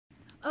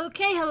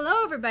Okay,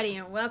 hello everybody,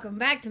 and welcome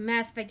back to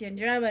Mass Effect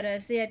Andromeda.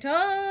 See, I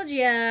told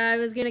ya I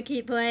was gonna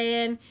keep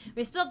playing.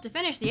 We still have to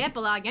finish the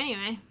epilogue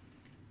anyway.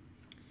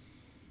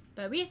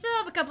 But we still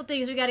have a couple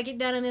things we gotta get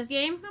done in this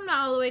game. I'm not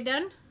all the way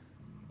done.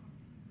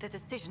 The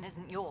decision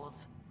isn't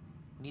yours.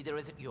 Neither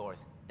is it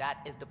yours. That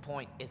is the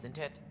point, isn't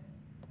it?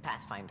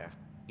 Pathfinder,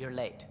 you're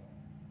late.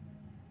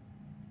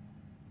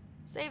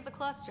 Save the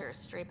cluster,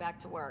 straight back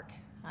to work.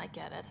 I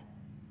get it.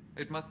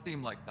 It must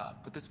seem like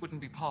that, but this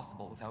wouldn't be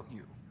possible without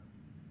you.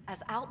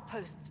 As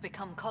outposts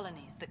become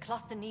colonies, the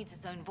cluster needs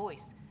its own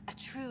voice, a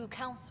true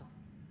council.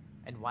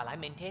 And while I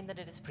maintain that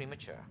it is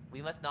premature,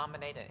 we must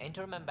nominate an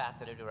interim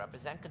ambassador to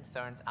represent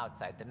concerns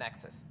outside the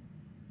Nexus.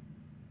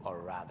 Or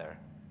rather,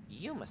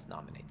 you must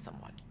nominate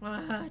someone.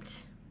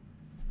 What?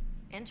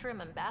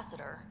 Interim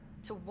ambassador?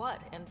 To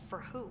what and for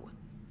who?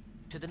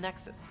 To the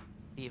Nexus.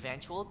 The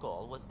eventual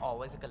goal was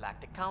always a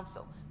galactic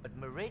council, but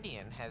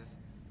Meridian has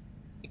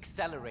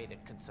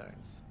accelerated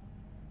concerns.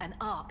 An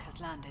ark has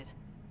landed.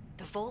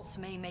 The vaults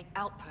may make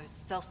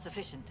outposts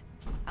self-sufficient,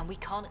 and we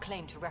can't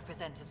claim to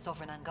represent a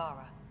sovereign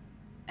Angara.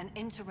 An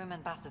interim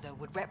ambassador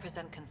would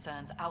represent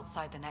concerns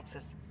outside the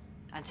Nexus,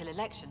 until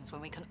elections when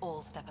we can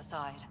all step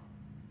aside.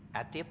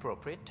 At the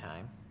appropriate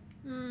time.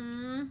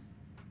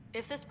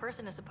 If this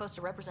person is supposed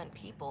to represent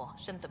people,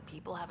 shouldn't the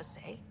people have a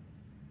say?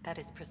 That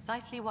is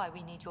precisely why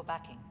we need your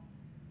backing.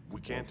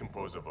 We can't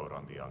impose a vote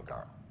on the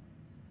Angara.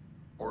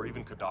 Or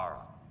even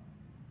Kadara.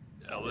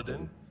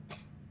 Eladin?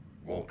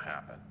 Won't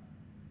happen.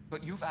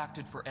 But you've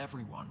acted for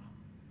everyone.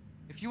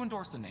 If you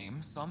endorse a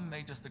name, some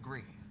may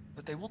disagree,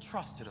 but they will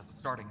trust it as a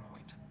starting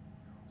point.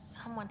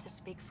 Someone to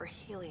speak for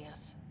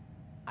Helios.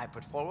 I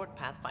put forward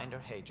Pathfinder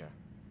Hager.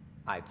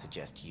 I'd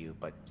suggest you,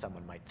 but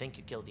someone might think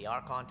you killed the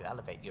Archon to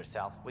elevate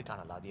yourself. We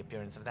can't allow the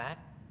appearance of that.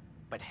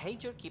 But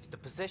Hager keeps the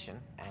position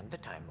and the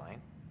timeline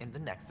in the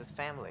Nexus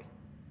family.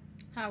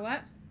 How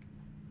what?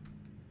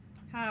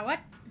 How what?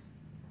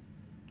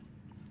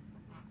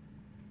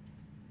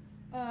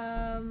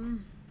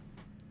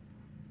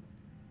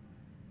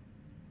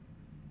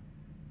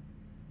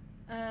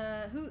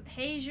 Who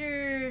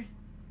Hager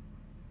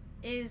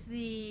is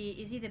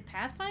he the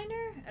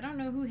Pathfinder? I don't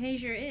know who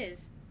Hager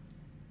is.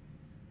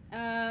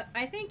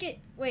 I think it,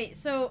 wait,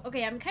 so,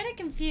 okay, I'm kind of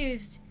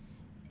confused.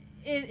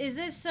 Is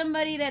this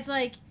somebody that's,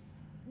 like,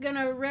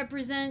 gonna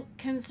represent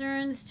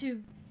concerns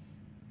to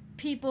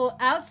people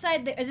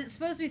outside is it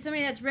supposed to be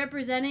somebody that's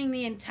representing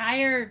the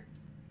entire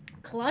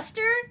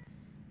cluster?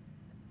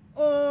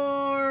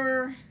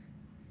 Or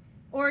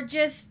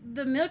just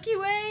the Milky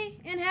Way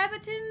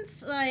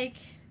inhabitants? Like,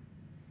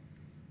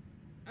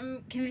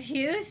 I'm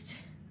confused.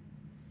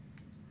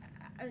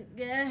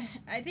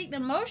 I think the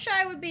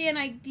Moshai would be an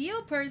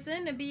ideal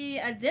person to be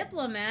a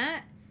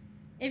diplomat,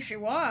 if she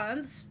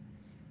wants.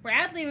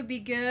 Bradley would be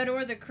good,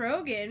 or the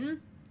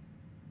Krogan.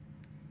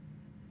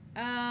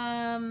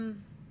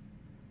 I'm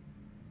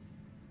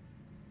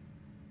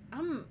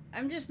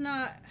just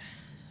not.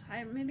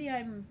 I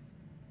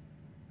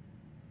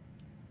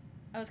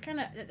was kind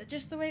of,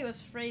 just the way it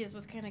was phrased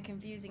was kind of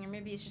confusing, or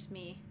maybe it's just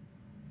me.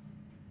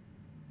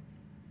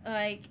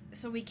 Like,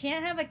 so we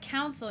can't have a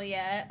council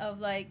yet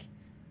of, like,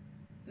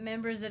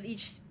 members of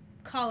each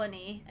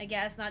colony, I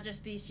guess, not just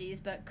species,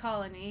 but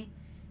colony.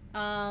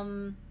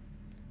 And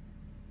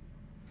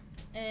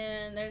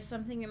there's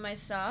something in my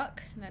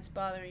sock that's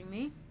bothering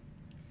me.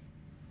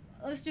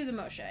 Let's do the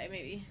Moshai,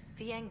 maybe.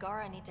 The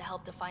Angara need to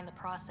help define the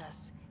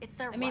process. It's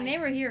their right. I mean, they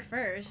were here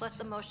first. Plus,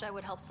 the Moshai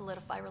would help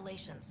solidify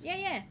relations.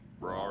 Yeah.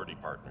 We're already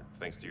partnered,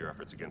 thanks to your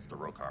efforts against the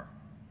Rokar.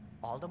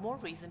 All the more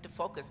reason to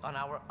focus on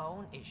our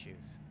own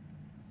issues.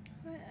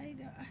 What?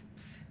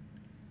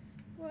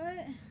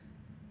 What?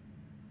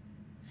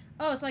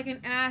 Oh, so I can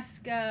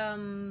ask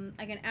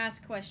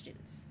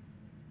questions.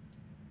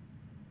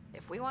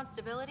 If we want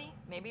stability,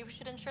 maybe we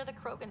should ensure the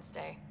Krogan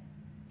stay.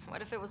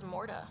 What if it was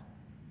Morta?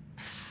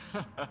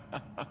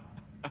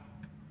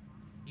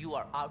 You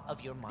are out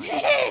of your mind.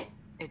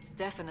 It's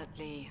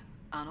definitely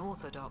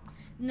unorthodox.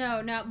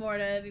 No, not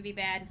Morta. It would be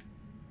bad.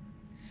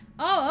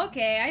 Oh,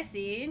 okay. I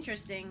see.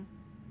 Interesting.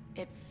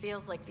 It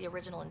feels like the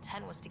original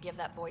intent was to give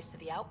that voice to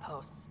the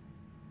outposts.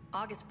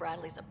 August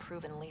Bradley's a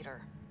proven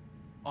leader.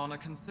 On a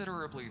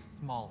considerably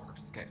smaller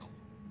scale.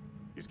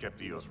 He's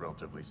kept EOS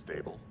relatively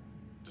stable,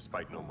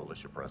 despite no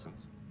militia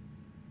presence.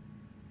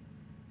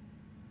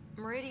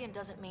 Meridian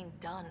doesn't mean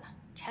done.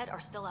 Ket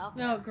are still out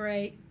there. Oh,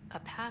 great. A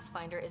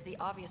Pathfinder is the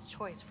obvious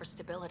choice for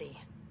stability.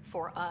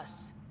 For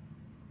us.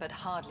 But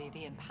hardly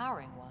the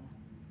empowering one.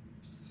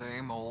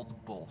 Same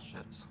old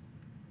bullshit.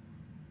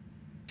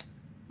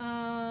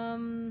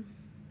 I'm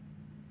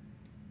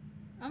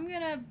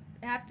gonna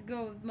have to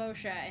go with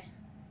Moshai.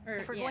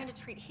 If we're going to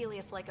treat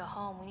Helios like a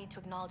home, we need to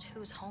acknowledge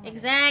whose home it is.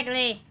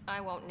 Exactly. I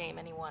won't name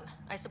anyone.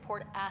 I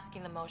support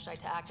asking the Moshai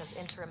to act as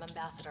interim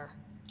ambassador.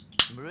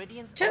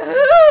 Meridian's to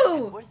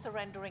who? We're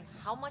surrendering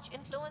how much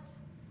influence?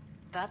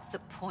 That's the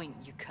point,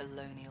 you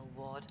colonial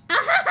ward.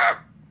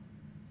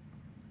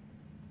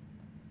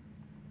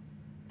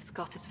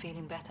 Scott is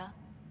feeling better?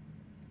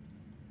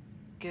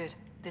 Good.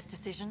 This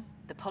decision,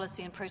 the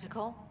policy and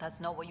protocol, that's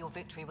not what your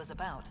victory was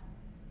about.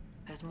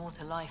 There's more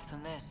to life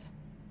than this.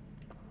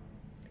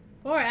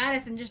 Poor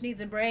Addison just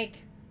needs a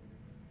break.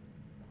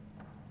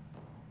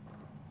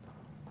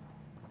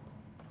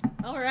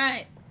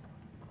 Alright.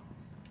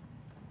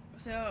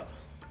 So,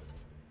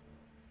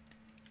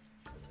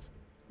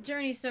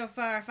 journey so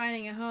far,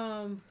 finding a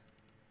home.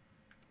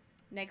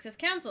 Nexus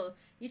Council.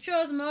 You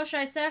chose Moshe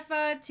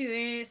Sefa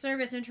to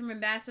serve as interim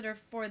ambassador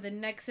for the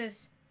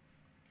Nexus.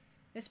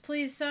 This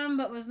pleased some,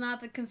 but was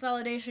not the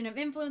consolidation of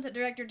influence that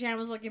Director Tan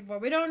was looking for.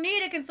 We don't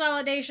need a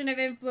consolidation of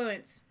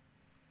influence.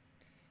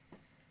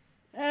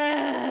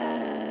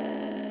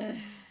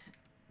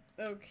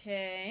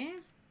 Okay.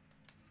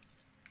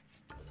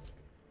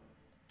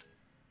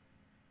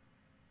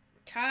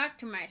 Talk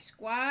to my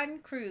squad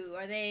and crew.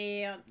 Are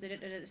they... did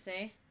it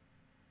say?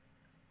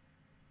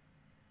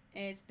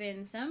 It's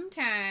been some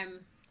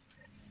time.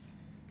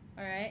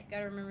 Alright,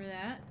 gotta remember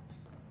that.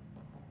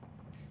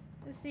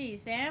 Let's see,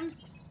 Sam?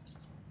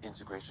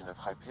 Integration of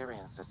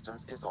Hyperion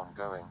systems is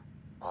ongoing.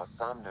 Our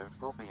SAM node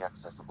will be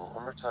accessible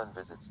on return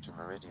visits to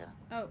Meridian.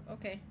 Oh,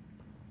 okay.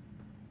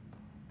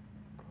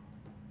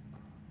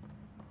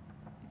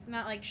 It's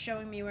not like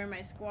showing me where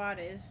my squad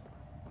is.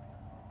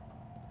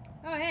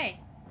 Oh, hey.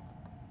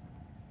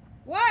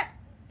 What?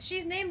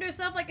 She's named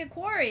herself like a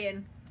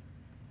Quarian.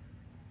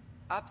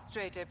 Up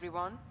straight,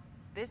 everyone.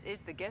 This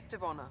is the guest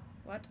of honor.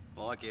 What?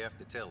 Like you have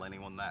to tell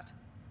anyone that.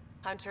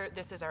 Hunter,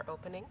 this is our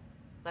opening.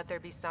 Let there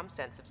be some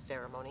sense of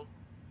ceremony.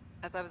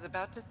 As I was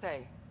about to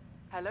say,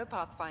 hello,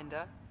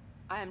 Pathfinder.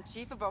 I am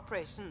Chief of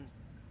Operations,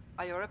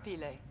 Iora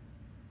Pile.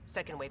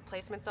 Second Wave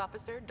Placements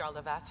Officer,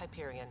 Darlavas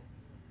Hyperion.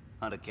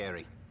 Hunter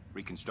Carey,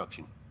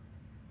 Reconstruction.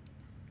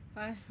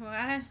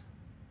 What?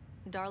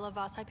 Darla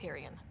Voss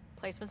Hyperion.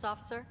 Placements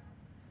officer?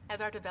 As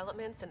our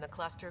developments in the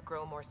cluster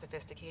grow more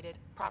sophisticated,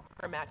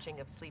 proper matching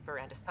of sleeper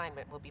and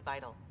assignment will be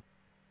vital.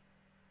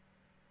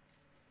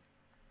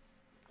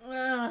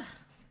 Ugh.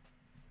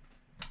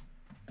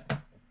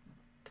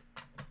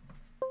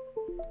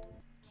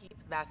 Keep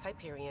Vas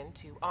Hyperion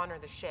to honor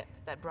the ship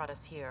that brought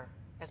us here,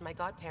 as my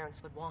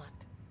godparents would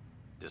want.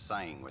 Just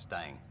saying we're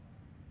staying.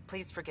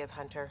 Please forgive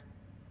Hunter.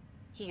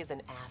 He is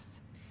an ass.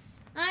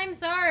 I'm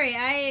sorry.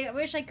 I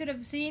wish I could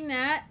have seen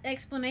that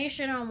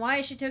explanation on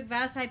why she took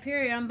Vas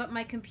Hyperion, but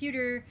my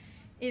computer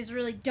is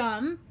really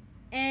dumb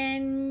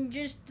and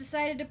just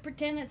decided to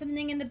pretend that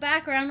something in the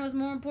background was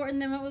more important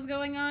than what was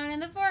going on in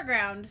the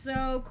foreground.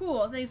 So,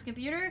 cool. Thanks,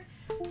 computer.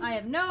 I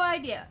have no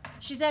idea.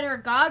 She said her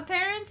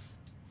godparents?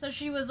 So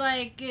she was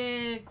like,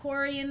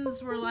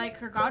 Quarians were like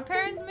her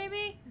godparents,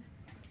 maybe?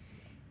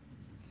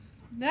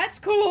 That's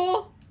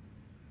cool.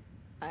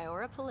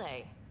 Iora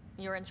Pile.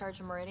 You're in charge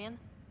of Meridian?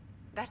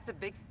 That's a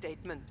big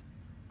statement.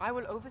 I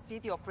will oversee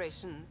the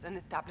operations and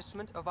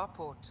establishment of our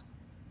port.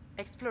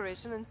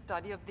 Exploration and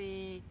study of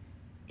the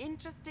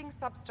interesting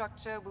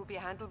substructure will be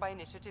handled by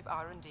Initiative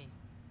R&D.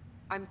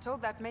 I'm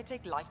told that may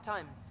take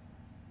lifetimes.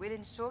 We'll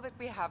ensure that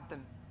we have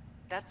them.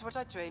 That's what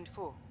I trained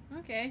for.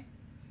 Okay.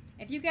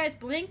 If you guys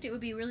blinked, it would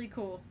be really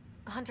cool.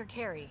 Hunter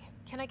Carey,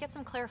 can I get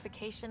some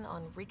clarification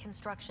on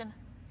reconstruction?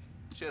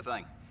 Sure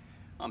thing.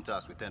 I'm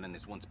tasked with turning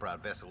this once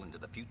proud vessel into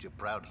the future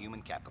proud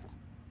human capital.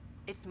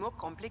 It's more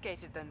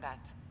complicated than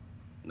that.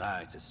 No,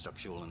 it's a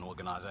structural and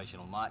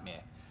organizational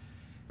nightmare.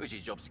 Which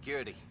is job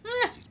security,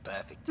 which is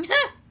perfect.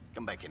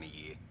 Come back in a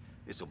year.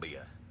 This'll be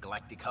a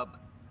galactic hub.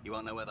 You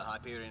won't know where the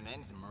Hyperion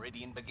ends and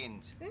Meridian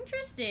begins.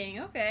 Interesting,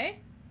 okay.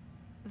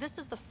 This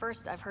is the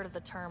first I've heard of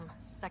the term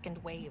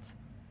second wave.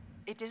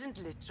 It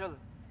isn't literal.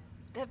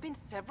 There have been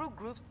several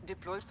groups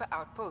deployed for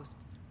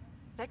outposts.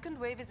 Second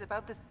wave is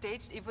about the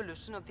staged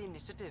evolution of the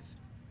initiative.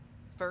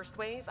 First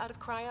wave out of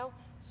cryo,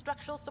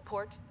 structural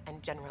support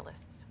and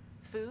generalists.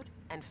 Food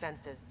and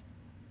fences.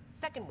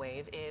 Second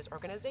wave is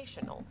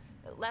organizational.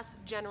 Less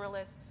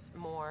generalists,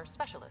 more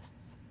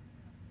specialists.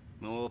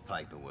 More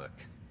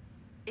paperwork.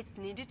 It's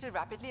needed to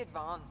rapidly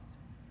advance.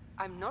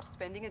 I'm not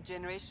spending a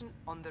generation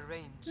on the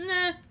range.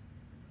 Nah.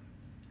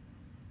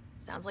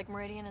 Sounds like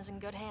Meridian is in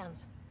good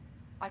hands.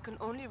 I can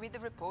only read the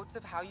reports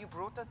of how you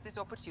brought us this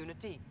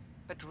opportunity,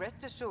 but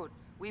rest assured,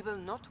 we will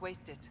not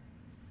waste it.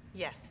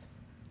 Yes.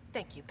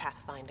 Thank you,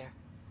 Pathfinder.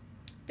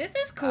 This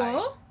is cool.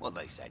 Aye, what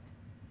they said.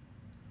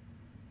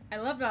 I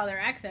loved all their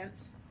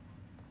accents.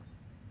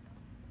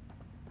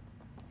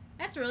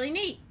 That's really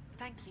neat.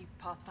 Thank you,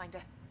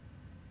 Pathfinder.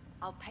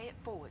 I'll pay it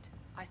forward,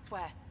 I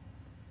swear.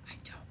 I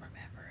don't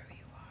remember who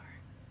you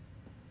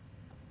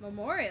are.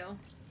 Memorial.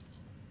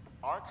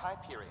 Arc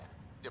Hyperion,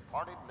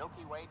 departed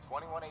Milky Way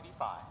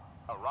 2185,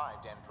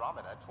 arrived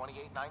Andromeda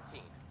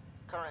 2819.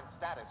 Current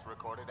status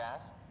recorded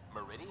as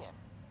Meridian.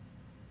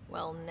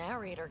 Well,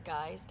 narrator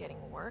guy's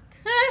getting work.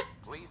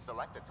 Please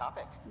select a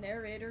topic.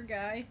 Narrator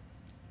guy.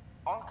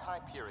 Arc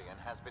Hyperion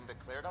has been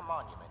declared a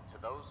monument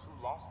to those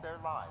who lost their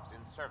lives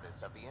in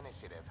service of the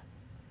Initiative.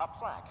 A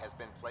plaque has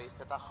been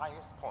placed at the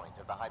highest point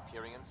of the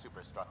Hyperion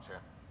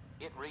superstructure.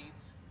 It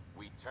reads,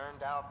 "We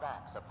turned our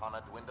backs upon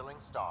a dwindling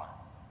star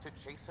to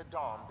chase a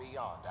dawn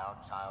beyond our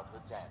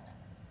childhood's end."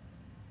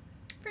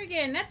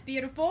 Friggin', that's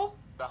beautiful.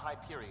 The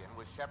Hyperion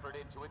was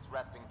shepherded to its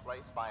resting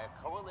place by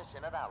a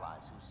coalition of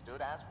allies who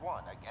stood as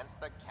one against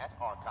the Ket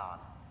Archon.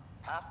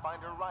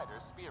 Pathfinder Ryder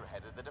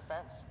spearheaded the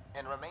defense,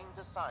 and remains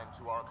assigned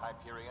to Arc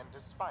Hyperion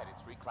despite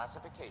its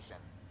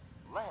reclassification.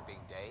 Landing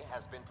Day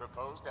has been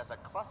proposed as a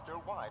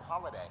cluster-wide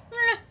holiday.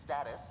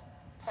 Status,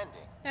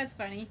 pending. That's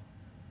funny.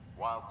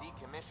 While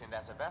decommissioned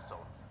as a vessel,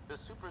 the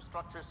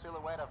superstructure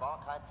silhouette of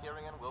Arc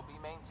Hyperion will be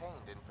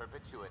maintained in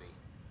perpetuity.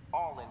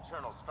 All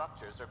internal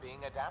structures are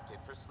being adapted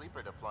for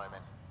sleeper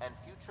deployment and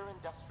future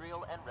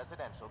industrial and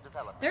residential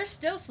development. There's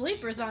still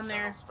sleepers on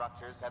there. Internal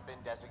structures have been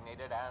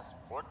designated as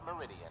Port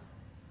Meridian.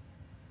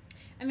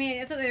 I mean,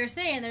 that's what they were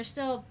saying. They're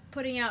still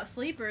putting out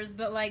sleepers,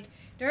 but like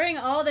during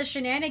all the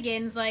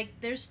shenanigans, like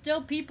there's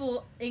still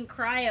people in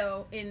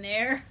cryo in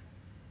there.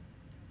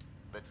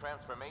 The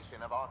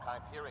transformation of Arc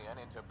Hyperion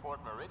into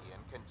Port Meridian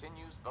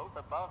continues both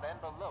above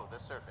and below the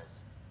surface.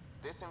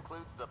 This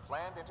includes the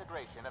planned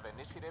integration of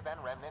Initiative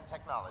and Remnant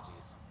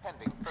technologies,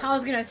 pending further. I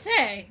was gonna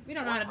say, we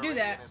don't know how to do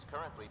that. Meridian is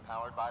currently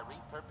powered by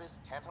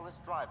repurposed Tantalus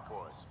drive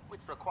cores,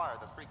 which require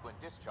the frequent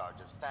discharge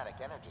of static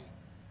energy.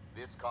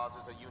 This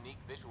causes a unique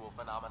visual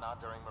phenomenon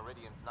during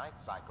Meridian's night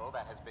cycle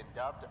that has been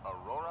dubbed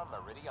Aurora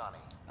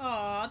Meridiani.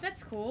 Aw,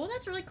 that's cool.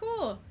 That's really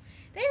cool.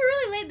 They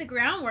really laid the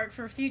groundwork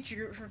for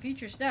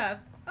future stuff.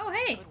 Oh,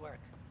 hey. Good work.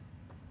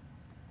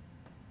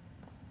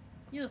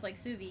 You look like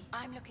Suvi.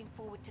 I'm looking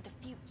forward to the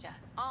future,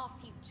 our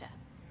future.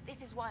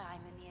 This is why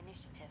I'm in the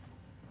initiative.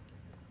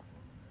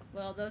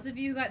 Well, those of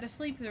you who got to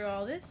sleep through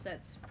all this,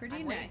 that's pretty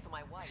I'm nice. waiting for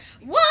my wife.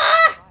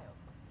 What?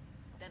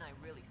 Then I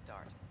really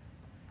start.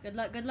 Good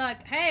luck, good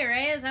luck. Hey,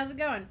 Reyes, how's it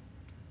going?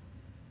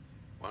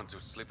 Want to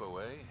slip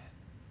away?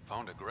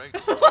 Found a great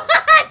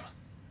What?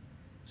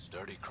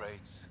 Sturdy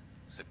crates,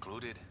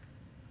 secluded,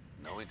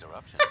 no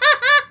interruptions.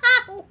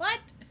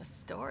 What? A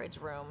storage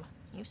room.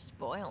 You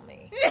spoil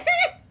me.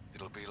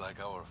 It'll be like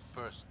our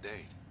first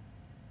date,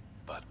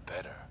 but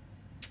better.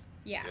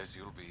 Yeah. Guess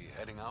you'll be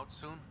heading out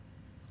soon?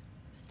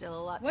 Still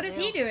a lot What to is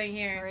do. he doing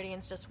here?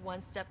 Meridian's just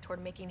one step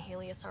toward making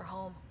Helios our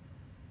home.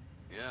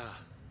 Yeah,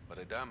 but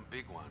a damn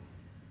big one.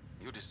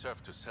 You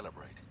deserve to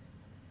celebrate.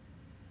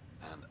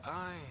 And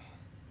I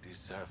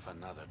deserve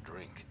another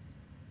drink.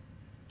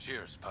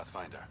 Cheers,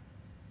 Pathfinder.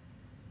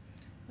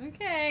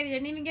 Okay, we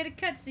didn't even get a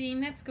cutscene.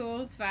 That's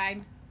cool. It's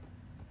fine.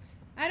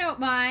 I don't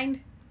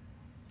mind.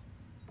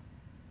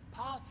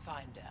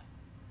 Pathfinder.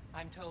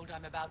 I'm told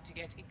I'm about to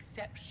get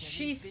exceptionally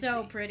She's busy.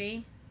 so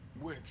pretty.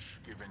 Which,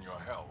 given your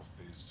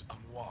health, is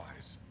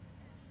unwise.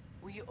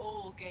 We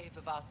all gave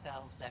of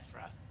ourselves,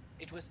 Ephra.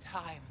 It was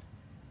time.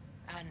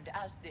 And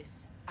as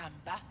this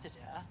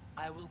ambassador,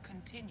 I will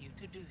continue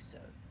to do so.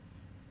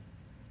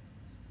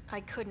 I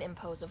couldn't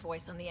impose a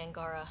voice on the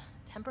Angara,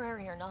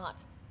 temporary or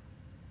not.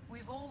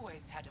 We've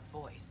always had a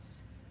voice.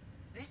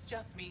 This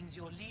just means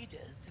your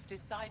leaders have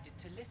decided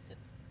to listen.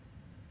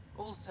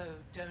 Also,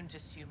 don't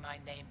assume my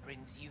name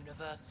brings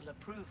universal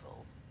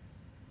approval.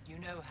 You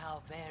know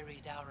how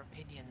varied our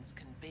opinions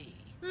can be.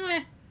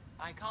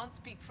 I can't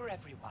speak for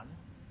everyone,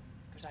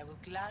 but I will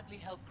gladly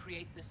help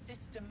create the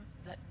system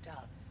that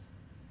does.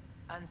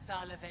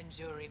 Ansala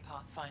Venjuri,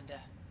 Pathfinder.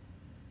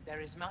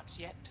 There is much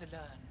yet to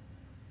learn.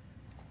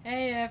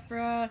 Hey,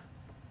 Ephra.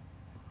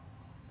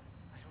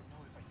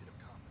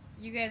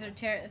 You guys are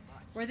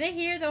Were they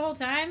here the whole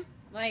time?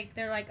 Like,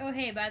 they're like, oh,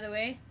 hey, by the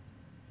way.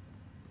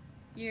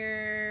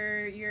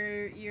 You're...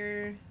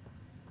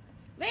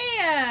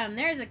 Liam!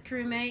 There's a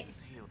crewmate.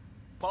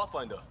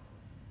 Pathfinder.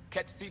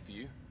 Kept to see for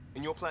you.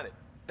 In your planet.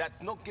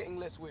 That's not getting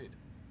less weird.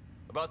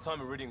 About time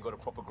Meridian got a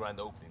proper grand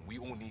opening. We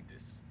all need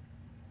this.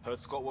 Heard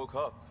Scott woke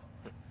up.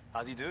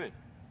 How's he doing?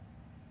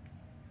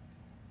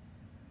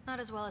 Not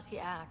as well as he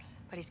acts,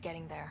 but he's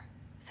getting there,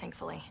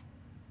 thankfully.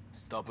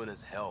 Stubborn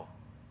as hell.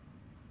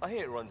 I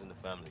hear it runs in the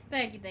family.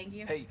 Thank you, thank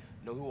you. Hey,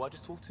 know who I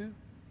just talked to?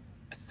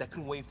 A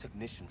second wave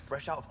technician,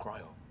 fresh out of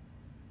cryo.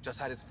 Just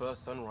had his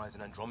first sunrise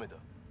in Andromeda.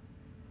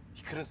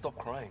 He couldn't stop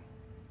crying.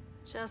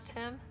 Just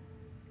him?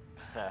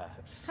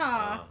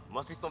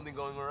 Must be something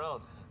going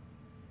around.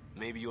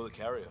 Maybe you're the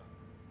carrier.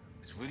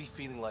 It's really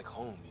feeling like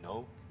home, you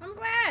know? I'm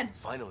glad.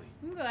 Finally.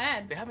 I'm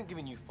glad. They haven't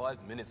given you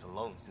 5 minutes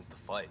alone since the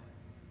fight.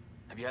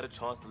 Have you had a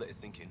chance to let it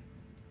sink in?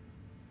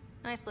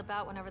 I slip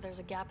out whenever there's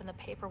a gap in the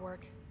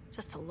paperwork,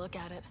 just to look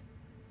at it.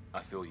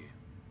 I feel you.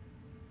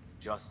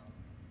 Just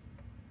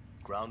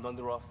ground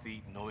under our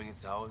feet, knowing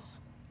it's ours.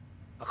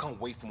 I can't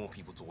wait for more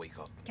people to wake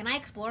up. Can I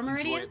explore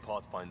Meridian? Enjoy it,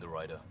 Pathfinder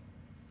Rider.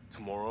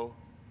 Tomorrow,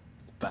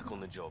 back on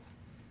the job.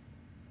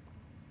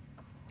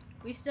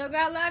 We still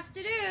got lots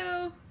to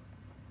do.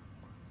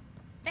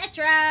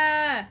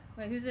 Petra!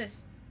 Wait, who's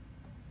this?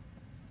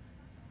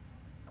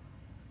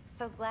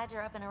 So glad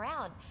you're up and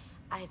around.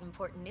 I have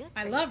important news for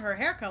you. I love her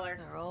hair color.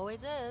 There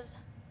always is.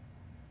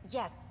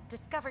 Yes,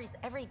 discoveries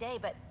every day,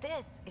 but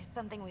this is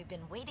something we've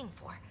been waiting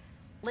for.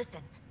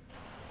 Listen.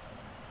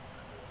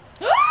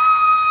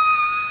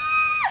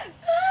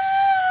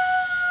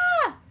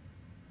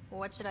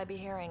 What should I be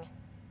hearing?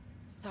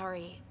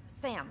 Sorry,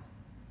 Sam.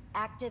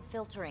 Active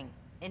filtering.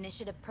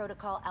 Initiative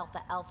Protocol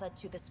Alpha Alpha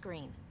to the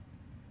screen.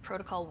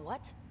 Protocol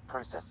what?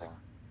 Processing.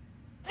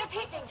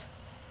 Repeating.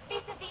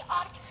 This is the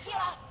Ark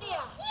Kira. The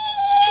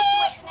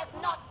situation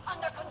is not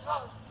under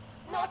control.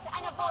 Note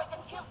and avoid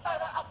until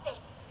further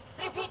update.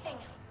 Repeating.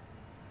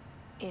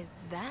 Is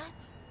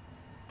that?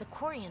 The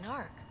Quarian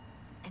Ark.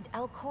 And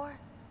Elcor,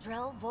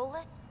 Drell,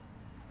 Volus?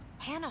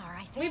 Hanar,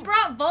 I think. We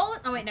brought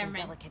Volus? Oh, wait, It's never a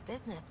mind. delicate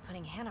business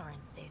putting Hanar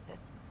in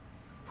stasis.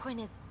 Point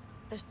is,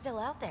 they're still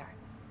out there.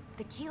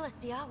 The Keela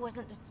Sia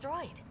wasn't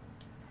destroyed.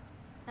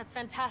 That's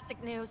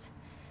fantastic news.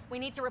 We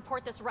need to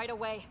report this right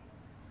away.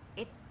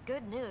 It's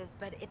good news,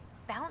 but it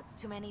bounced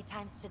too many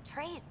times to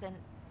trace and...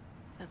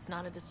 That's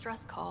not a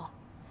distress call.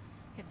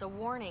 It's a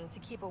warning to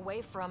keep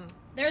away from...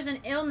 There's an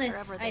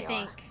illness, wherever I they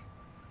think.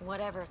 are.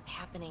 Whatever's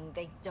happening,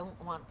 they don't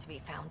want to be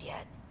found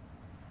yet.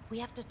 We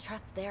have to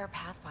trust their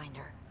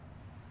Pathfinder.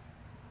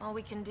 All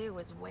we can do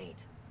is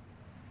wait.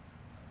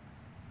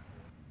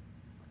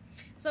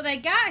 So they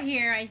got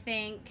here, I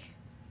think.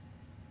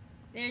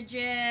 They're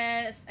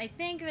just... I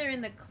think they're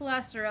in the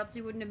cluster, else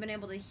you wouldn't have been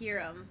able to hear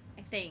them.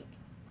 I think.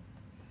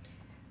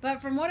 But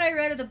from what I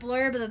read of the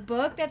blurb of the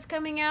book that's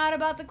coming out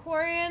about the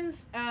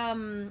Quarians,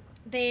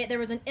 there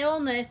was an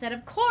illness that,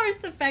 of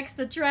course, affects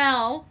the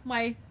Drell,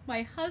 my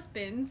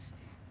husband's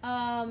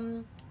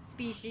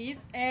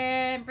species,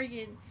 and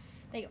freaking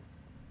they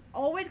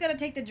always gotta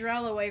take the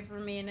Drell away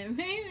from me, and it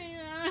makes me.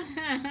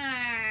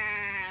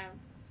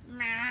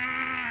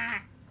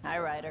 Hi,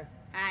 Ryder.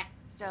 Hi.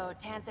 So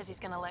Tan says he's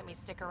gonna let me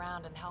stick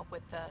around and help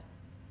with the...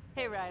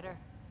 Hey, Ryder.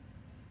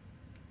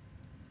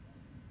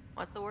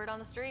 What's the word on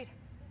the street?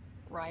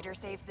 Ryder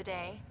saves the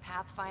day,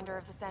 Pathfinder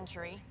of the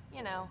century.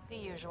 You know, the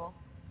usual.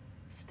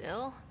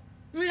 Still?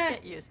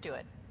 Get used to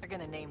it. They're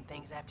gonna name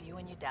things after you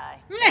when you die.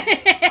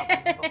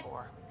 Helping you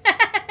before.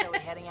 So we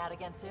heading out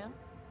again soon?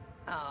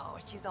 Oh,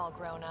 she's all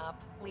grown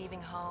up,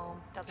 leaving home,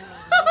 doesn't need me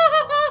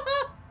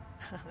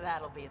anymore.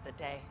 That'll be the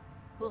day.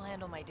 We'll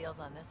handle my deals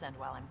on this end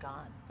while I'm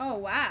gone. Oh,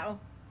 wow.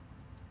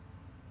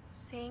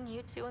 Seeing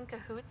you two in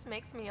cahoots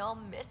makes me all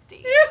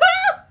misty.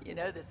 You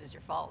know this is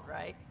your fault,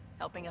 right?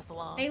 Helping us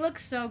along. They look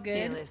so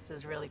good. Helios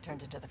has really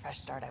turned into the fresh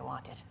start I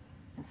wanted.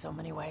 In so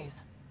many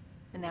ways.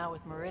 And now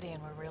with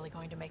Meridian, we're really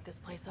going to make this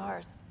place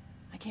ours.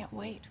 I can't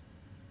wait.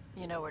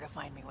 You know where to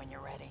find me when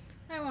you're ready.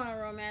 I want a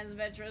romance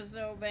Vetra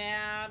so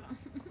bad.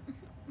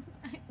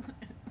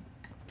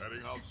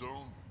 Heading out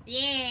soon?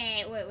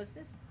 Yeah. Wait, what's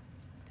this?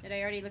 Did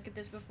I already look at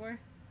this before?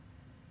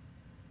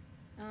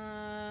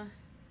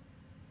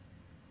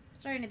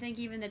 Starting to think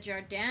even the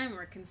Jardam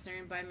were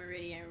concerned by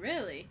Meridian.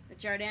 Really? The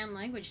Jardam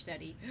language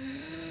study.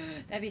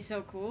 That'd be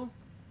so cool.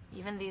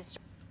 Even these...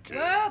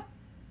 Whoa!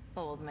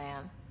 Old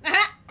man.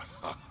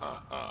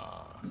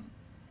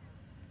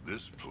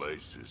 This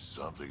place is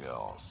something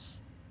else.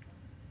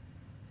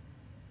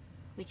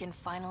 We can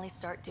finally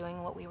start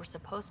doing what we were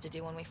supposed to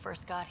do when we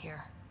first got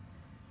here.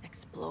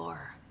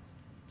 Explore.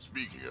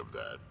 Speaking of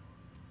that,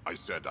 I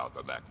sent out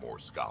the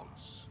Nakmor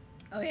scouts.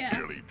 Oh, yeah?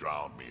 Nearly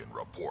drowned me in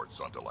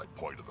reports until I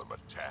pointed them at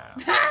Tam.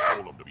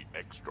 Told him to be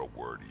extra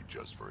wordy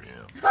just for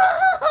him.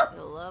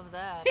 You'll love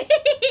that.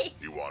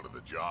 He wanted the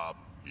job,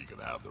 he can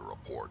have the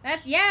reports.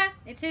 Yeah,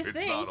 it's his it's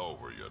thing. It's not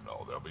over, you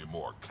know. There'll be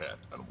more Ket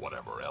and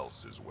whatever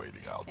else is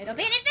waiting out It'll there.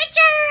 be an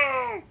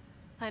adventure!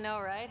 I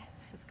know, right?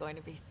 It's going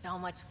to be so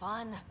much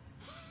fun.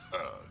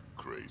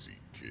 Crazy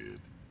kid.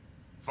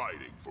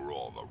 Fighting for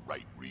all the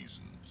right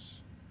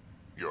reasons.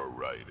 You're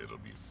right, it'll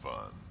be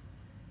fun.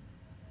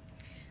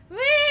 Woo!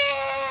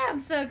 I'm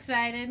so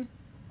excited.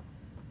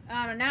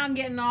 I don't know, now I'm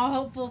getting all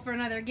hopeful for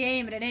another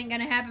game, but it ain't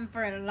gonna happen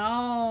for a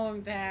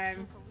long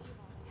time.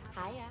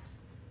 Hiya.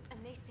 And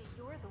they say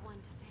you're the one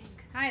to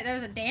thank. Hi,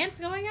 there's a dance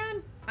going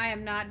on? I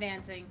am not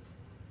dancing.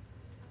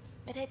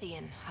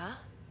 Meridian, huh?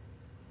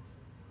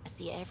 I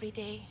see it every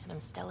day, and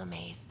I'm still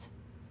amazed.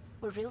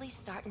 We're really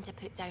starting to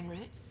put down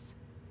roots.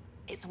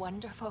 It's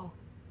wonderful.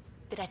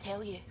 Did I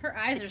tell you? Her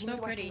eyes the are team's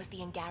so working pretty. with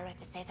the Angara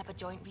to set up a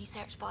joint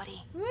research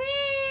body.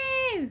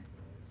 Woo!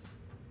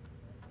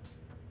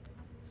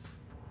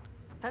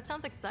 That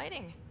sounds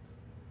exciting.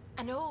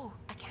 I know.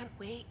 I can't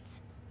wait.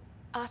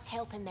 Us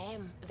helping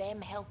them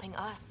helping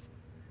us.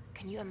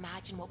 Can you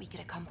imagine what we could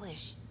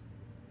accomplish?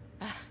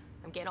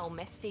 I'm getting all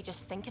misty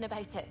just thinking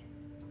about it.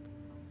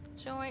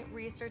 Joint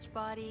research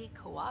body,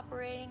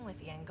 cooperating with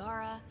the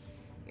Angara.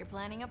 You're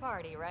planning a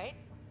party, right?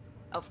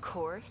 Of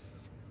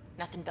course.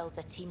 Nothing builds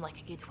a team like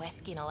a good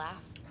whiskey and a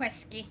laugh.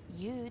 Whiskey.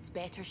 You'd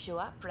better show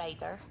up,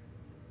 Ryder.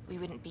 We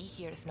wouldn't be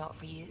here if not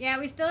for you. Yeah,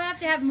 we still have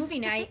to have movie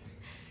night.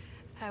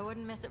 I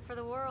wouldn't miss it for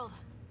the world.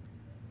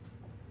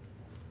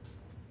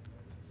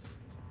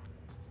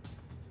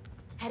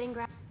 Heading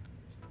grab.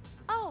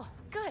 Oh,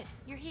 good.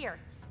 You're here.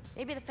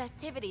 Maybe the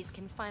festivities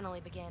can finally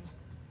begin.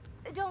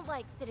 Don't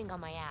like sitting on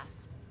my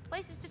ass.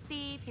 Places to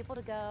see, people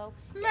to go.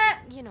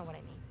 You know what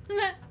I mean.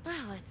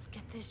 Well, let's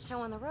get this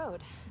show on the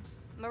road.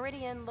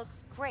 Meridian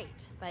looks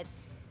great, but,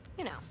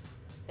 you know,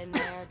 been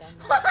there, done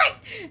that.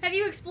 What? Have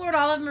you explored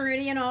all of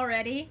Meridian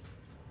already?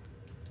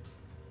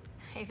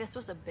 Hey, this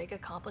was a big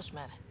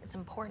accomplishment. It's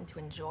important to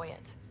enjoy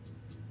it.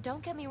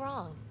 Don't get me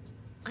wrong.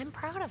 I'm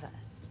proud of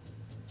us.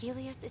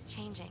 Helios is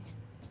changing,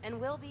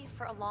 and will be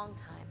for a long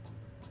time.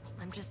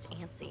 I'm just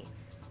antsy.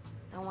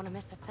 Don't want to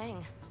miss a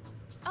thing.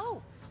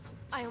 Oh,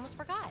 I almost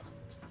forgot.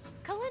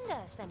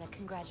 Kalinda sent a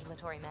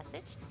congratulatory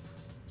message.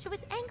 She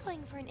was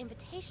angling for an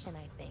invitation,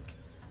 I think.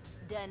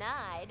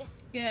 Denied.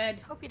 Good.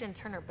 Hope you didn't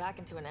turn her back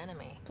into an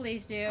enemy.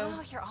 Please do.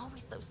 Oh, you're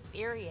always so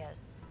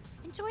serious.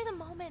 Enjoy the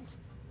moment.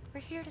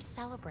 We're here to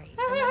celebrate.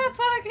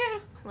 Fuck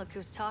it. Look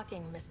who's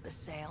talking, Miss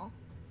Basale.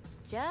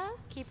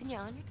 Just keeping you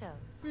on your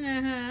toes.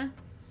 Uh-huh.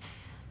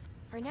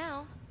 For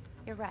now,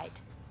 you're right.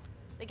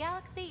 The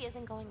galaxy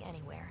isn't going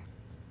anywhere.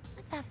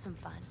 Let's have some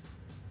fun.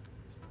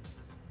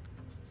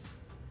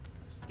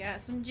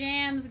 Got some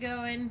jams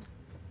going.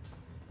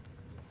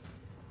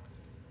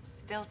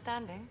 Still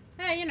standing?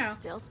 Hey, you know.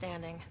 Still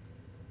standing.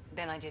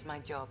 Then I did my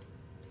job.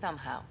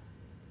 Somehow.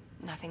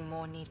 Nothing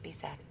more need be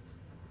said.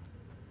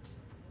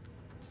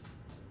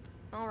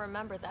 I'll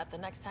remember that the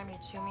next time you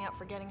chew me out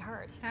for getting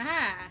hurt.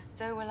 Haha.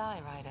 So will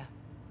I, Ryder.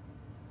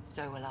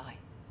 So will I.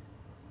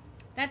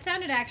 That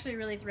sounded actually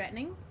really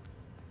threatening.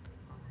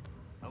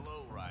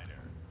 Hello, Ryder.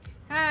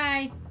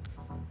 Hi.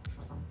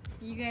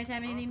 You guys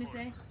have anything to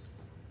say?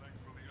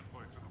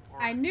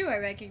 I knew I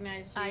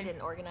recognized you. I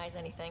didn't organize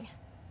anything.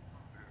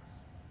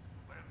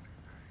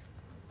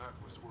 That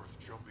was worth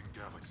jumping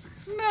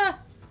galaxies. Nah.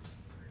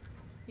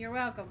 You're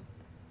welcome.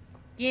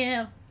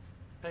 Gil.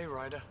 Hey,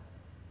 Ryder.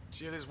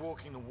 Jill is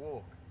walking the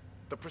walk.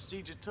 The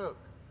procedure took.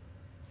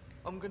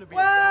 I'm gonna be a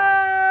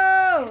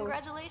dad.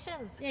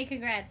 Congratulations. Yay,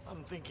 congrats.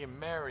 I'm thinking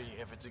Mary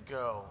if it's a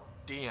girl,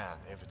 Deanne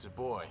if it's a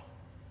boy.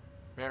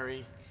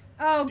 Mary.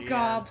 Oh Deanne,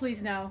 God,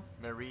 please no.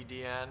 Mary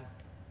Deanne.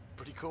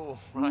 Pretty cool,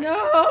 right?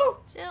 No.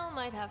 Jill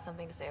might have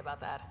something to say about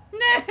that.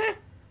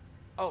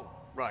 Oh,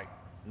 right.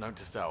 Note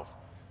to self.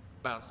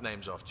 Bounce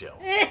names off Jill.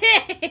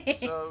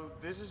 So,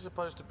 this is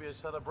supposed to be a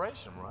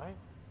celebration, right?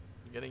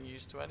 You getting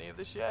used to any of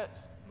this yet?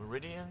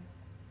 Meridian?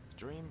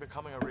 Dream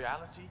becoming a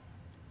reality?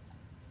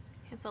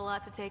 It's a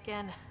lot to take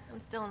in. I'm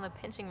still in the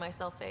pinching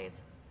myself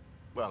phase.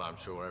 Well, I'm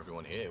sure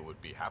everyone here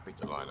would be happy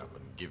to line up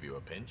and give you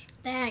a pinch.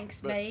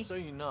 Thanks, But mate. so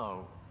you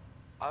know,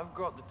 I've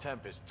got the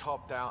Tempest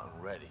topped out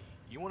and ready.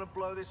 You want to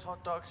blow this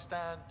hot dog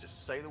stand?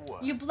 Just say the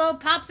word. You blow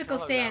popsicle Tell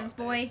her stands, out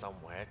there boy.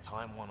 Somewhere,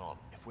 time went on.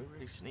 If we're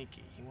really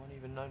sneaky, he won't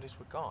even notice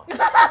we're gone.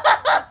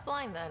 Who's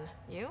flying then?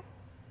 You?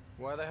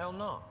 Why the hell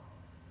not?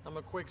 I'm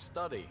a quick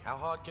study. How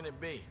hard can it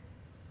be?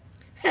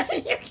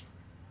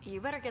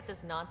 You better get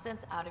this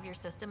nonsense out of your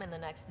system in the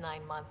next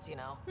 9 months, you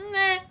know.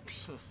 Nah.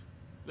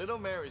 Little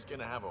Mary's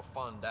gonna have a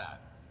fun dad.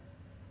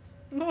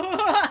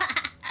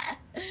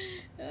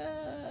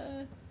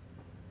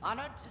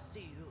 Honored to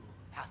see you,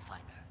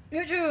 Pathfinder.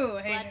 You too.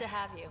 Glad to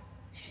have you.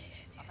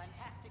 A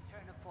fantastic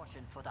turn of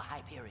fortune for the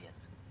Hyperion.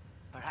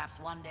 Perhaps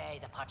one day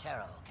the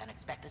Partero can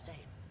expect the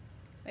same.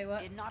 Wait,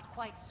 what? In not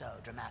quite so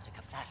dramatic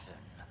a fashion,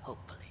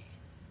 hopefully.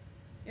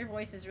 Your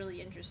voice is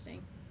really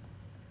interesting.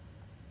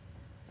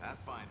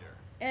 Pathfinder.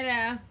 Did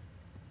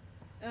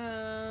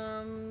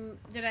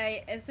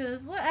I? It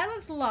says that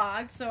looks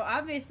locked, so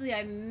obviously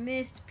I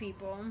missed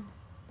people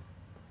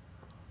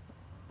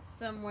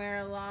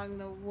somewhere along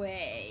the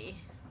way.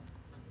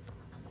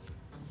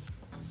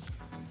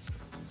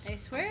 I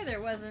swear there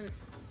wasn't.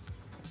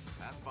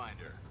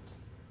 Pathfinder.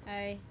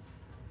 Hey.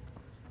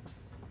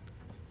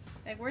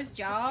 Like, where's Let's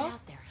Jaw? get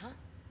out there, huh?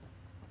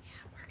 Yeah,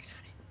 I'm working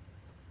on it.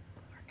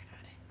 Working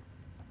on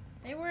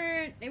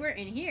it. They weren't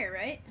in here,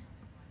 right?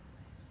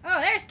 Oh,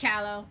 there's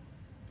Callow.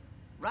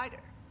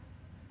 Ryder,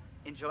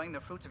 enjoying the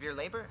fruits of your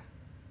labor?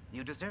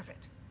 You deserve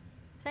it.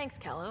 Thanks,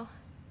 Kello.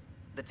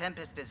 The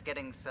Tempest is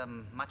getting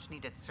some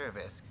much-needed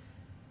service.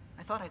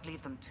 I thought I'd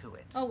leave them to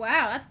it. Oh,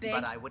 wow, that's big.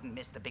 But I wouldn't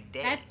miss the big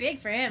day. That's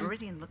big for him.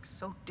 Meridian looks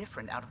so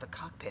different out of the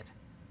cockpit.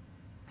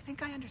 I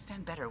think I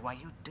understand better why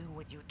you do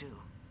what you do.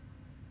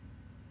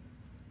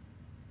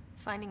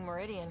 Finding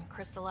Meridian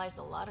crystallized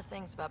a lot of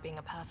things about being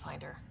a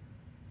Pathfinder.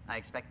 I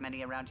expect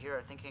many around here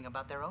are thinking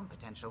about their own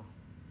potential.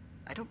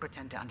 I don't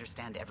pretend to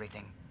understand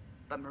everything,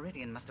 but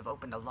Meridian must have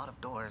opened a lot of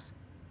doors.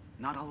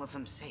 Not all of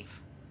them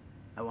safe.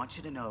 I want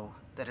you to know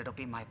that it'll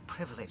be my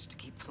privilege to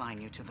keep flying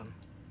you to them.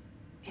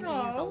 It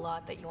means a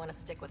lot that you want to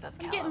stick with us,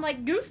 I'm Callow. getting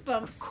like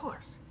goosebumps. Of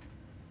course.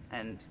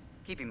 And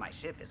keeping my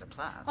ship is a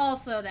plus.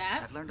 Also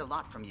that. I've learned a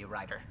lot from you,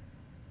 Ryder.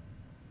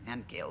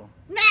 And Gil.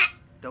 Nah!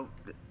 Though,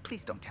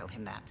 please don't tell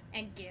him that.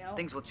 And Gil.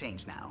 Things will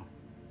change now.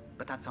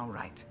 But that's all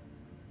right.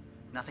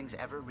 Nothing's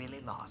ever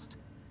really lost.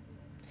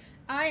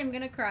 I am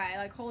gonna cry.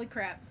 Like, holy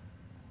crap.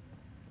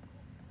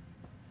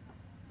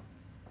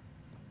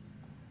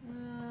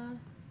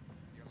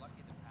 You're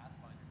lucky the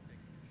Pathfinder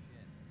fixed your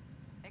shit.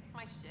 Fix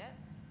my shit?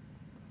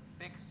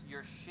 Fixed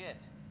your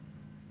shit.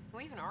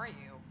 Who even are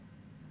you?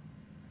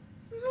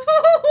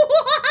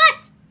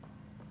 What?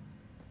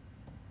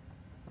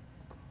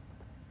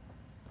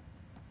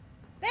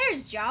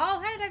 There's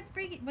Jaw. How did I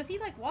freak? Was he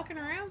like walking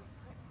around?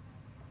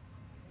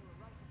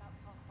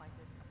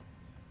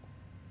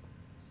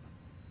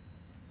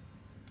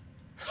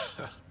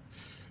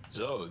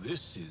 So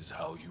this is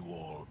how you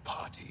all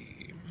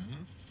party,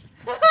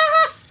 hmm?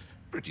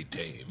 Pretty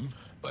tame,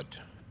 but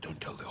don't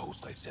tell the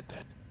host I said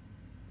that.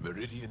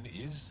 Meridian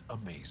is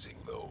amazing,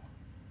 though.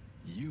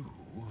 You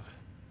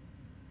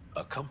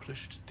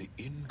accomplished the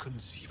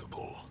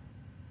inconceivable.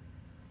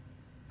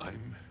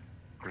 I'm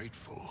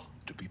grateful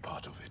to be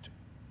part of it.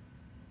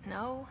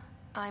 No,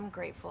 I'm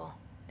grateful.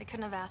 I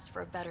couldn't have asked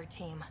for a better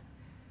team.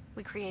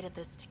 We created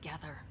this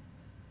together.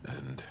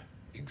 And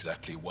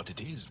exactly what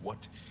it is,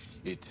 what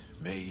it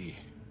may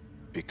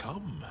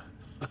become.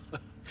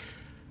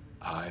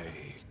 I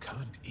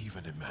can't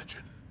even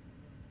imagine.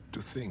 To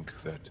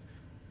think that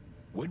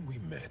when we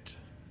met,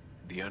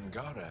 the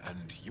Angara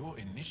and your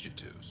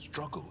initiative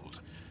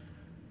struggled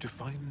to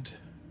find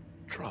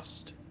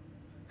trust.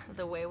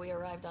 The way we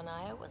arrived on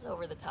Aya was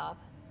over the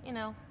top. You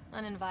know,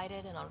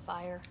 uninvited and on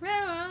fire.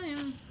 Well,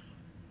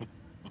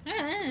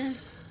 yeah.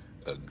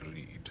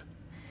 Agreed.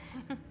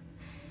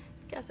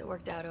 Guess it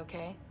worked out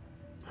okay.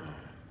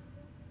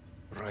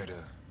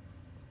 Ryder,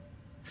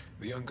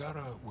 the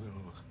Angara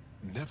will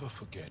never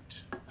forget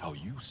how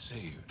you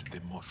saved the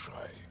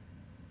Moshai.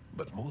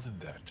 But more than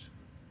that,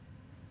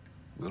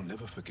 we'll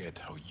never forget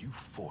how you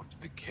fought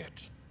the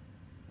Ket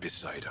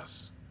beside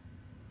us.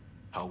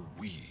 How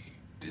we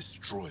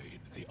destroyed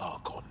the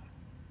Archon.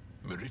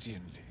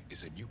 Meridian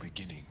is a new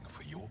beginning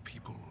for your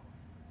people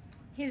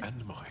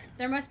and mine.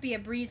 There must be a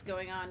breeze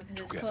going on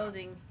because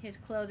Together. his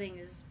clothing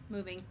is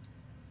moving.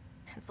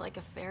 It's like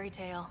a fairy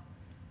tale.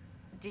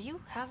 Do you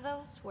have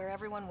those where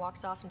everyone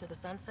walks off into the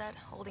sunset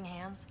holding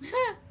hands?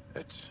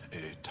 At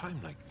a time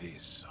like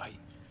this, I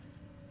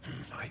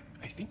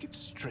think it's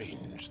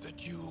strange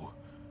that you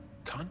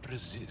can't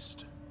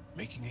resist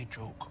making a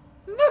joke.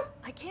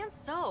 I can't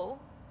sew.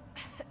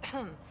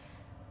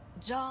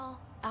 Jal,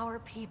 our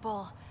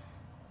people.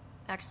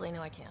 Actually,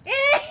 no, I can't.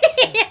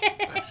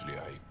 Actually,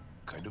 I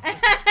kind of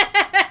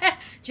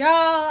Jal,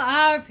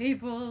 our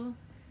people.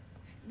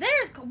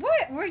 There's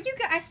where you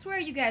guys? I swear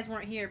you guys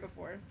weren't here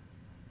before.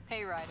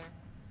 Hey, Ryder.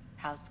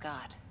 How's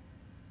Scott?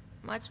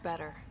 Much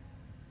better.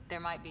 There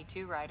might be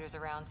 2 Riders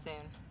around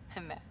soon.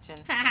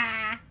 Imagine.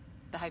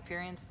 The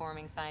Hyperions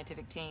forming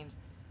scientific teams.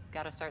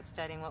 Gotta start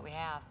studying what we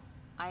have.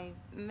 I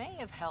may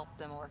have helped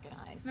them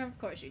organize. Of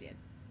course you did.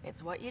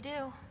 It's what you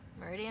do.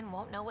 Meridian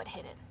won't know what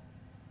hit it.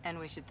 And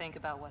we should think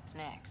about what's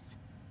next.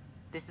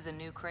 This is a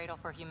new cradle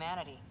for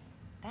humanity.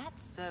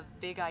 That's a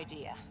big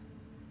idea.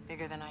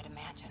 Bigger than I'd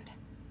imagined.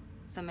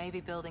 So maybe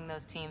building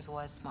those teams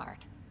was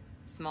smart.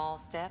 Small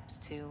steps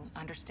to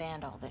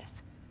understand all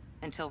this.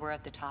 Until we're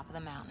at the top of the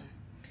mountain.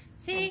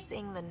 See? And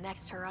seeing the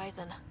next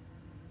horizon.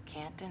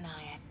 Can't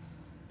deny it.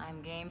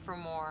 I'm game for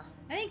more.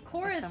 I think With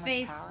Cora's so much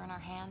face. power in our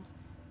hands,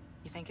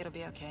 you think it'll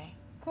be okay?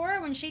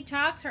 Cora, when she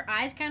talks, her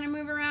eyes kind of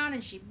move around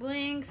and she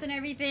blinks and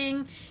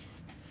everything.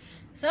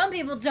 Some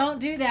people don't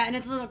do that, and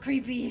it's a little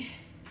creepy.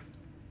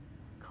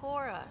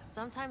 Cora,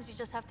 sometimes you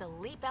just have to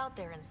leap out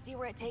there and see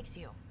where it takes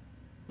you.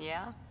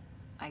 Yeah,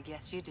 I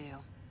guess you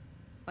do.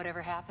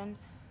 Whatever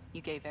happens,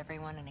 you gave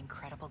everyone an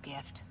incredible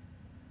gift.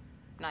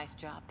 Nice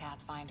job,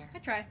 Pathfinder. I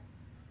try.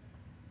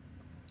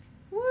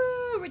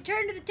 Woo!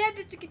 Return to the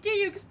Tempest to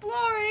continue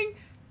exploring!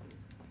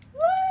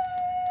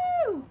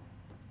 Woo!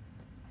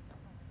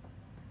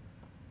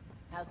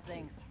 How's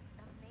things?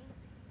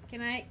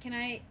 Can I...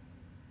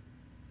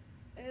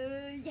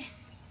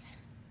 yes!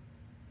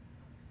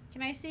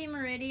 Can I see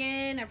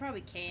Meridian? I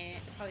probably can't.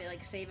 Probably,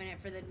 like, saving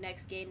it for the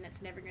next game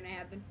that's never gonna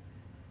happen.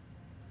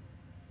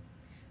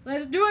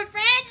 Let's do it,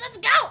 friends! Let's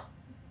go!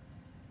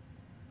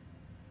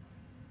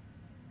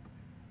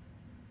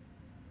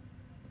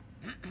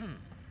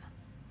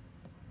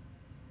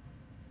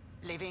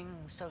 Leaving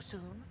so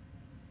soon?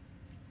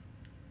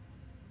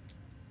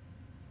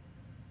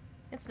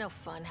 It's no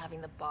fun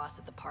having the boss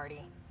at the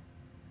party.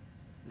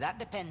 That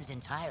depends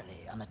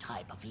entirely on the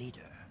type of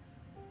leader.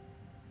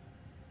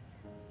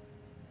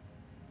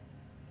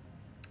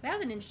 That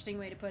was an interesting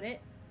way to put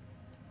it.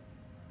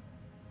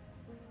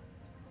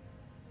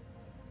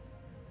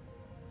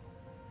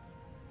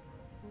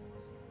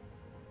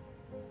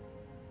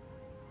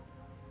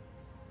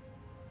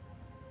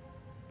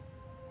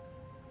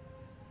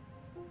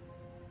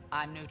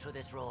 I'm new to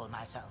this role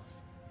myself.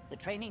 The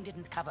training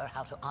didn't cover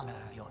how to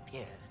honor your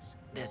peers.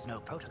 There's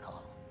no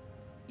protocol.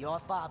 Your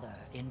father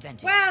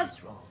invented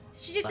this role.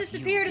 She just but you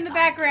disappeared in the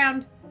defined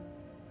background.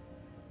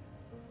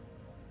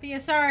 Be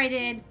sorry,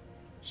 did.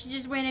 She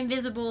just went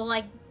invisible,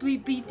 like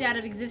beeped out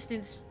of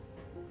existence.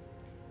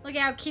 Look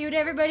how cute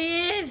everybody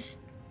is.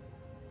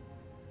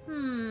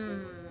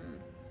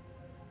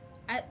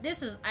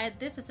 This is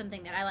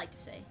something that I like to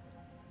say.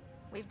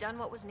 We've done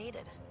what was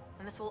needed,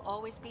 and this will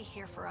always be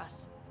here for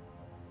us.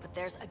 But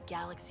there's a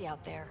galaxy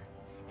out there,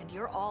 and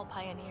you're all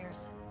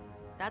pioneers.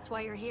 That's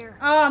why you're here.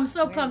 Oh, I'm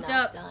so We're pumped not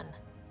up. Done.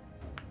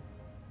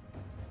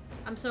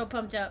 I'm so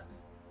pumped up.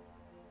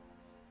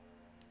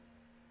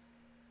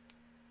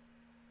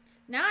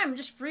 Now I'm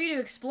just free to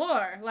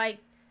explore. Like,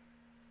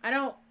 I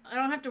don't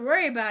have to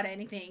worry about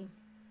anything.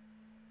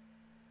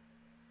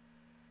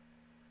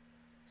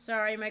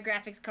 Sorry, my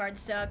graphics card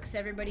sucks.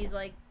 Everybody's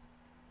like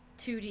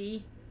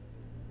 2D.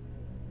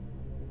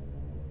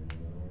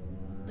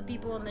 The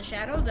people in the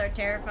shadows are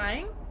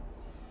terrifying.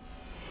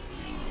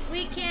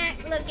 We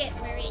can't look at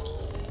Meridian.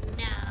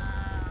 No.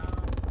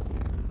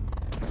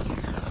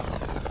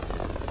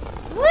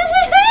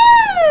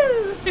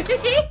 Woohoo!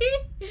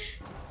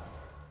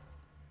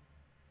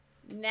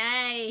 Nah.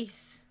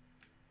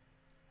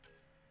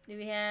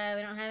 we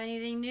don't have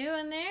anything new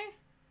in there?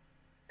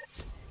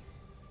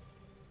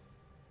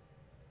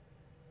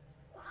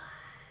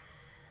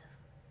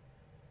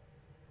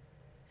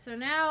 So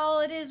now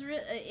all it is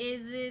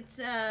it's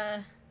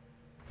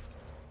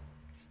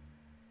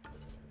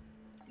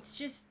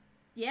just,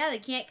 yeah, they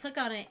can't click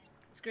on it.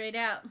 It's grayed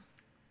out.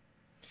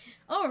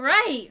 All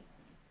right.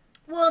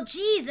 Well,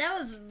 geez, that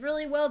was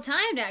really well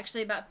timed,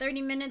 actually. About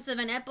 30 minutes of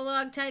an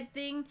epilogue type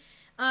thing.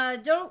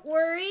 Don't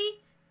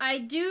worry. I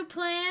do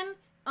plan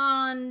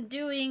on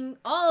doing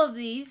all of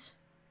these,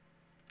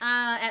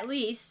 at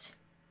least.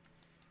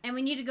 And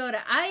we need to go to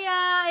Aya,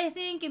 I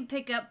think, and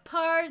pick up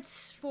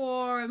parts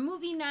for a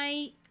movie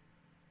night.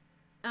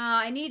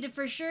 I need to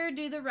for sure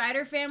do the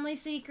Ryder family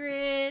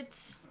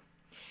secrets.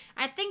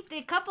 I think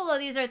a couple of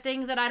these are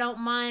things that I don't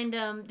mind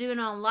doing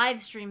on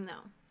live stream,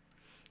 though.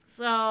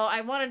 So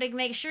I wanted to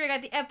make sure I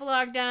got the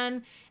epilogue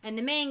done and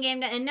the main game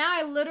done. And now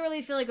I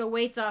literally feel like a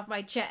weight's off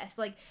my chest.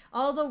 Like,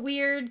 all the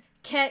weird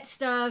Ket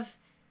stuff,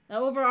 the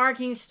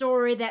overarching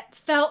story that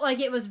felt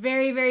like it was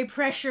very, very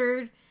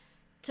pressured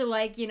to,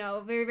 like, you know,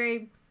 very,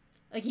 very...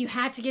 Like, you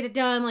had to get it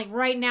done, like,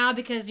 right now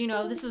because, you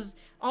know,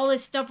 all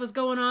this stuff was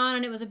going on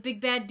and it was a big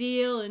bad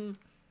deal and...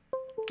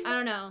 I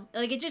don't know.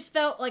 Like, it just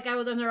felt like I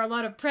was under a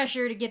lot of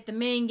pressure to get the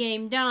main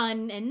game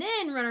done and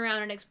then run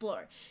around and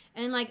explore.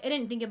 And, like, I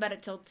didn't think about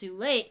it till too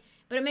late.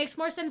 But it makes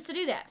more sense to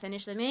do that.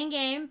 Finish the main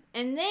game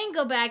and then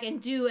go back and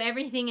do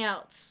everything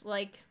else.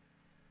 Like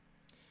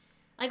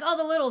all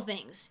the little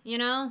things, you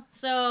know?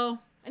 So,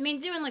 I mean,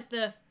 doing, like,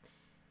 the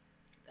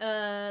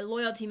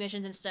loyalty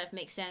missions and stuff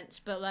makes sense.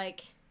 But,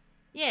 like,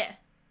 yeah.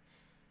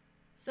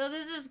 So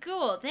this is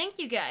cool. Thank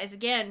you guys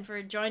again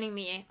for joining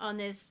me on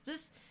this.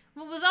 This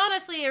was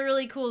honestly a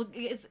really cool...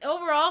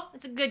 Overall,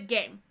 it's a good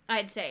game,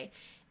 I'd say.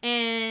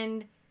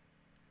 And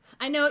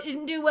I know it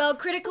didn't do well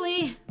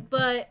critically,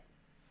 but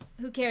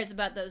who cares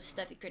about those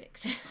stuffy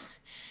critics?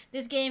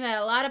 This game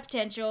had a lot of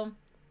potential,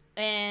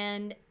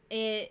 and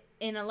it,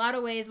 in a lot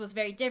of ways, was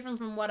very different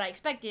from what I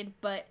expected,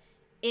 but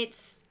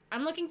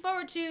I'm looking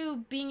forward to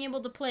being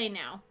able to play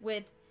now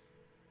with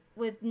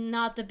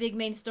not the big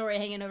main story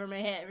hanging over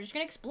my head. We're just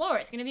going to explore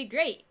it. It's going to be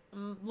great.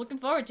 I'm looking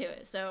forward to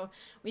it. So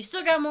we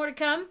still got more to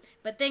come,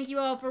 but thank you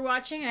all for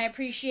watching. I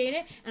appreciate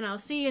it, and I'll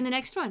see you in the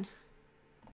next one.